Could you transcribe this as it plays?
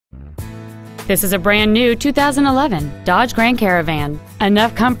This is a brand new 2011 Dodge Grand Caravan.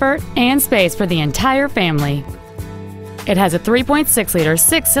 Enough comfort and space for the entire family. It has a 3.6-liter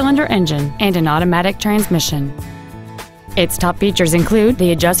six-cylinder engine and an automatic transmission. Its top features include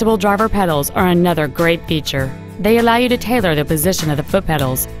the adjustable driver pedals are another great feature. They allow you to tailor the position of the foot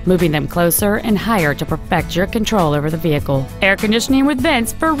pedals, moving them closer and higher to perfect your control over the vehicle. Air conditioning with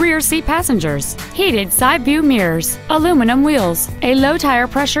vents for rear seat passengers, heated side view mirrors, aluminum wheels, a low tire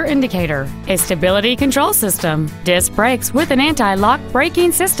pressure indicator, a stability control system, disc brakes with an anti-lock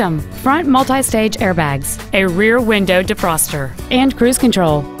braking system, front multi-stage airbags, a rear window defroster, and cruise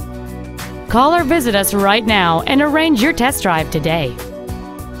control. Call or visit us right now and arrange your test drive today.